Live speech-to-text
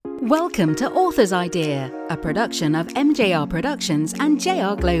Welcome to Author's Idea, a production of MJR Productions and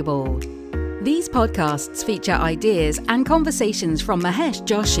JR Global. These podcasts feature ideas and conversations from Mahesh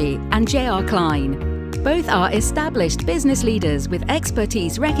Joshi and JR Klein. Both are established business leaders with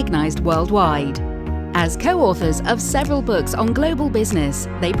expertise recognized worldwide. As co-authors of several books on global business,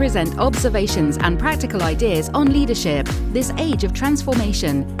 they present observations and practical ideas on leadership, this age of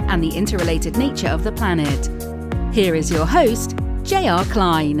transformation, and the interrelated nature of the planet. Here is your host, JR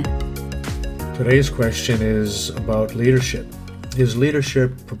Klein. Today's question is about leadership. Is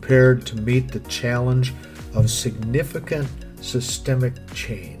leadership prepared to meet the challenge of significant systemic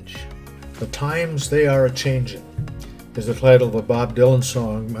change? The times they are a-changin' is the title of a Bob Dylan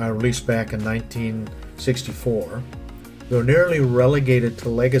song released back in 1964. Though nearly relegated to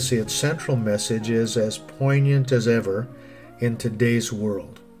legacy, its central message is as poignant as ever in today's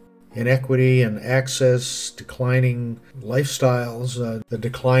world. Inequity and access, declining lifestyles, the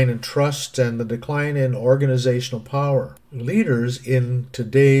decline in trust, and the decline in organizational power. Leaders in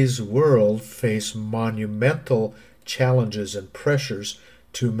today's world face monumental challenges and pressures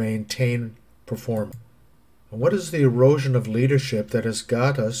to maintain performance. What is the erosion of leadership that has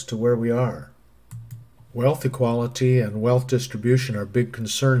got us to where we are? Wealth equality and wealth distribution are big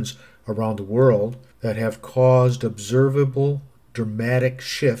concerns around the world that have caused observable dramatic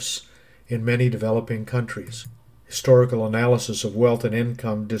shifts in many developing countries. Historical analysis of wealth and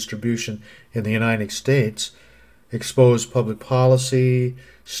income distribution in the United States expose public policy,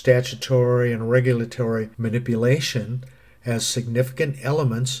 statutory, and regulatory manipulation as significant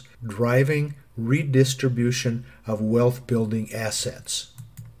elements driving redistribution of wealth-building assets.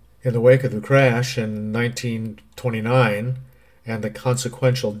 In the wake of the crash in 1929 and the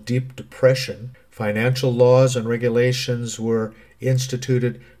consequential Deep Depression, financial laws and regulations were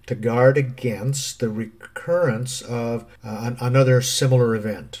instituted to guard against the recurrence of another similar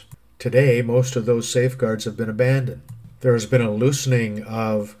event. Today, most of those safeguards have been abandoned. There has been a loosening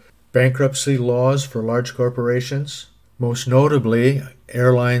of bankruptcy laws for large corporations, most notably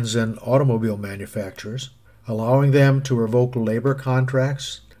airlines and automobile manufacturers, allowing them to revoke labor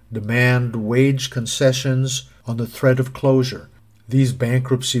contracts, demand wage concessions on the threat of closure. These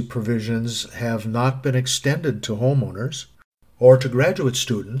bankruptcy provisions have not been extended to homeowners or to graduate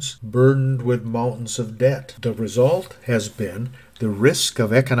students burdened with mountains of debt. The result has been the risk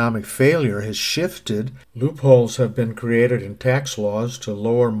of economic failure has shifted. Loopholes have been created in tax laws to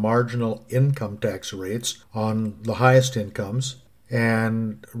lower marginal income tax rates on the highest incomes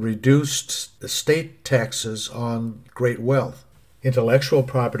and reduced estate taxes on great wealth. Intellectual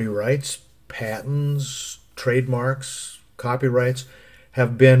property rights, patents, trademarks, copyrights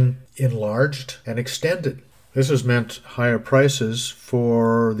have been enlarged and extended. This has meant higher prices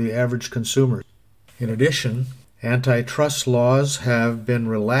for the average consumer. In addition, antitrust laws have been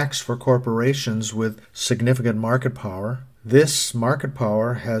relaxed for corporations with significant market power. This market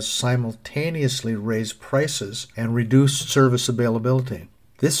power has simultaneously raised prices and reduced service availability.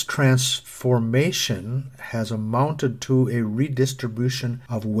 This transformation has amounted to a redistribution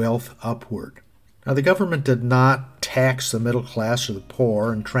of wealth upward. Now, the government did not tax the middle class or the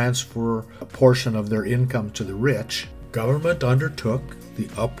poor and transfer a portion of their income to the rich. Government undertook the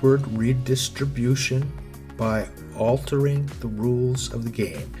upward redistribution by altering the rules of the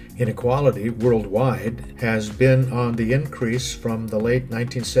game. Inequality worldwide has been on the increase from the late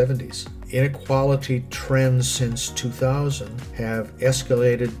 1970s. Inequality trends since 2000 have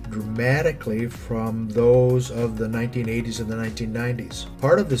escalated dramatically from those of the 1980s and the 1990s.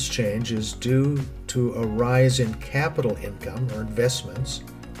 Part of this change is due to a rise in capital income or investments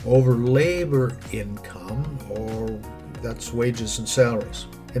over labor income, or that's wages and salaries.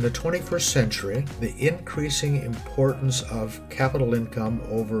 In the 21st century, the increasing importance of capital income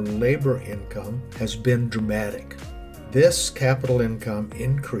over labor income has been dramatic. This capital income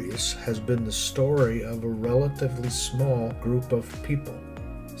increase has been the story of a relatively small group of people.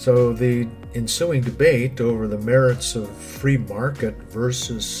 So the ensuing debate over the merits of free market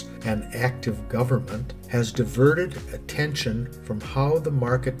versus an active government has diverted attention from how the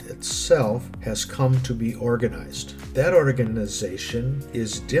market itself has come to be organized. That organization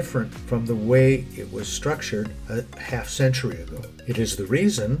is different from the way it was structured a half-century ago. It is the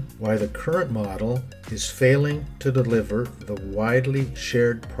reason why the current model is failing to deliver the widely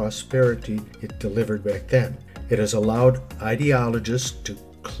shared prosperity it delivered back then. It has allowed ideologists to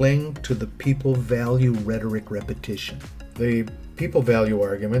cling to the people value rhetoric repetition. The people value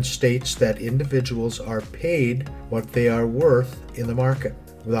argument states that individuals are paid what they are worth in the market,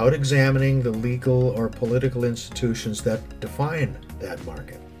 without examining the legal or political institutions that define that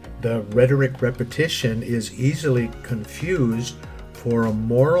market. The rhetoric repetition is easily confused for a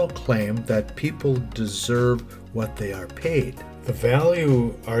moral claim that people deserve what they are paid. The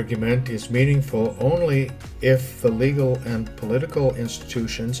value argument is meaningful only if the legal and political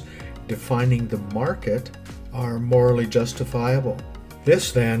institutions defining the market are morally justifiable.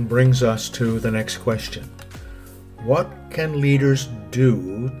 This then brings us to the next question. What can leaders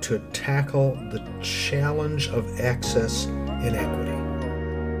do to tackle the challenge of access inequity?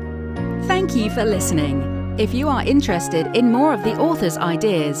 Thank you for listening. If you are interested in more of the author's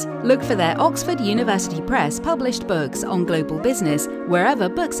ideas, look for their Oxford University Press published books on global business wherever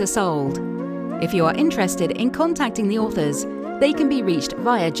books are sold. If you are interested in contacting the authors, they can be reached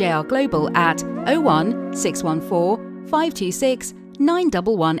via JR Global at 01 614 526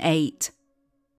 9118.